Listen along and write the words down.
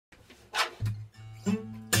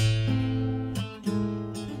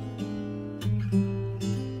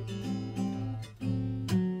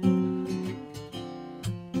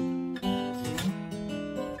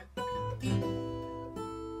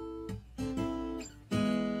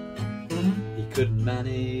couldn't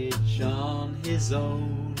manage on his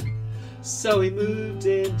own, so he moved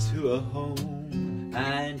into a home,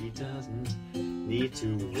 and he doesn't need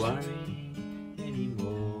to worry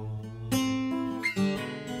anymore.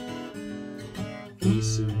 He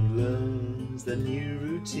soon learns the new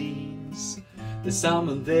routines. There's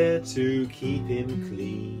someone there to keep him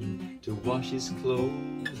clean, to wash his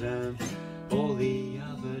clothes and all the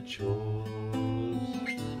other chores.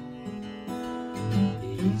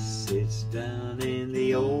 He sits down in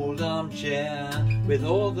the old armchair with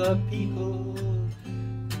all the people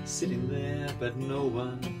sitting there, but no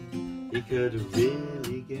one he could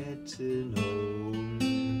really get to know.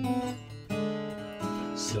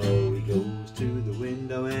 So he goes to the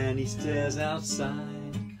window and he stares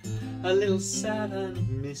outside, a little sad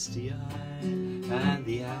and misty-eyed, and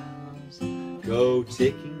the hours go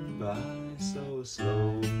ticking by so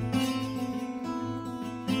slow.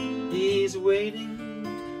 He's waiting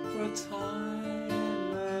for a time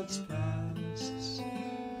that's past.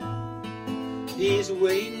 He's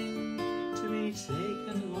waiting to be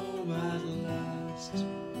taken home at last.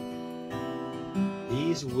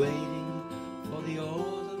 He's waiting for the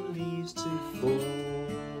autumn leaves to fall.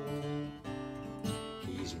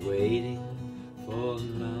 He's waiting for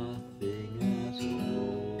nothing at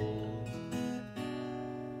all.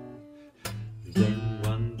 Then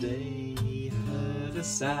one day he heard a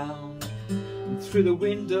sound, and through the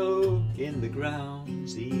window in the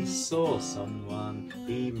grounds he saw someone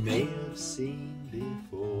he may have seen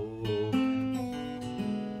before.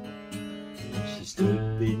 She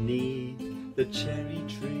stood beneath the cherry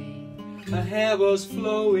tree, her hair was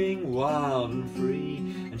flowing wild and free,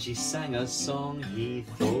 and she sang a song he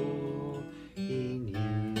thought he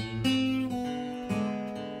knew.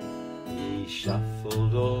 He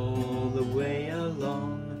shuffled all the way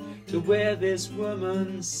along to where this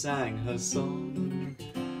woman sang her song.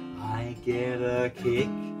 I get a kick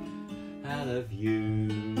out of you.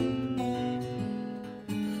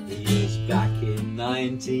 He is back in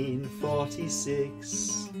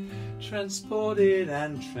 1946, transported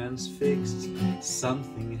and transfixed.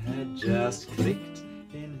 Something had just clicked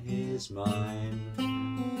in his mind.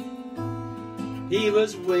 He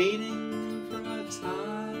was waiting for a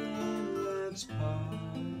time that's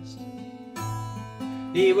past.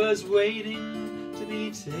 He was waiting to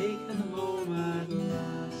be taken home at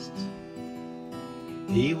last.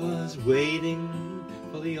 He was waiting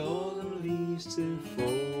for the autumn leaves to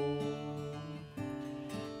fall.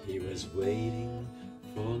 He was waiting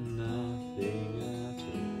for nothing at all.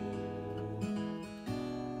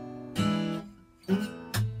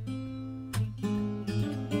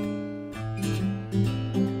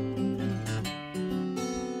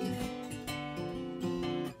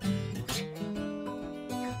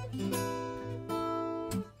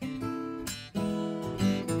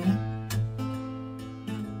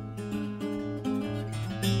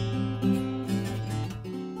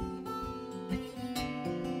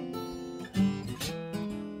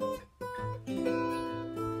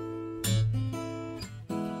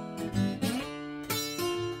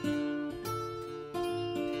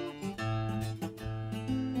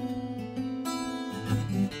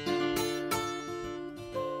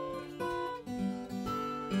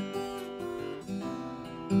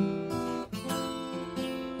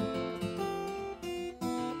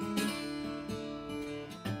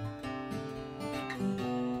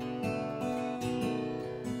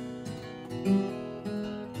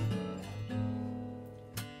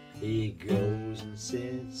 He goes and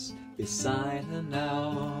sits beside her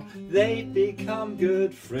now. They become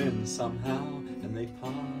good friends somehow, and they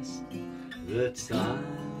pass the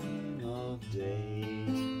time of day.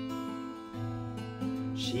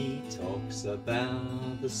 She talks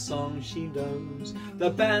about the songs she knows,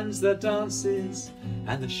 the bands, the dances,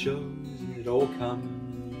 and the shows. It all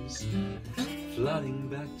comes flooding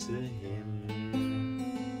back to him.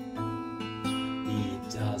 He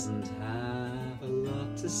doesn't have a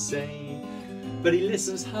lot to say, but he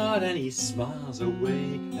listens hard and he smiles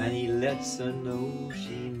away, and he lets her know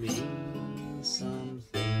she means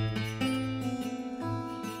something.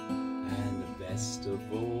 And the best of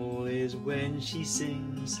all is when she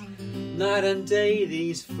sings night and day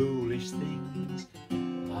these foolish things.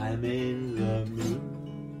 I'm in the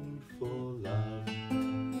mood for love,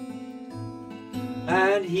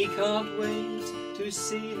 and he can't wait to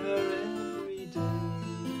see her every day.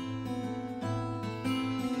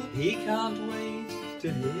 He can't wait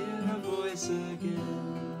to hear her voice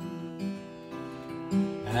again.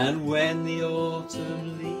 And when the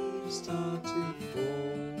autumn leaves start to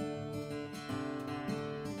fall,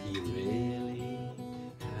 he really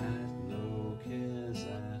had no cares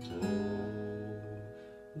at all.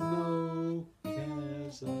 No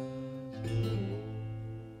Mm.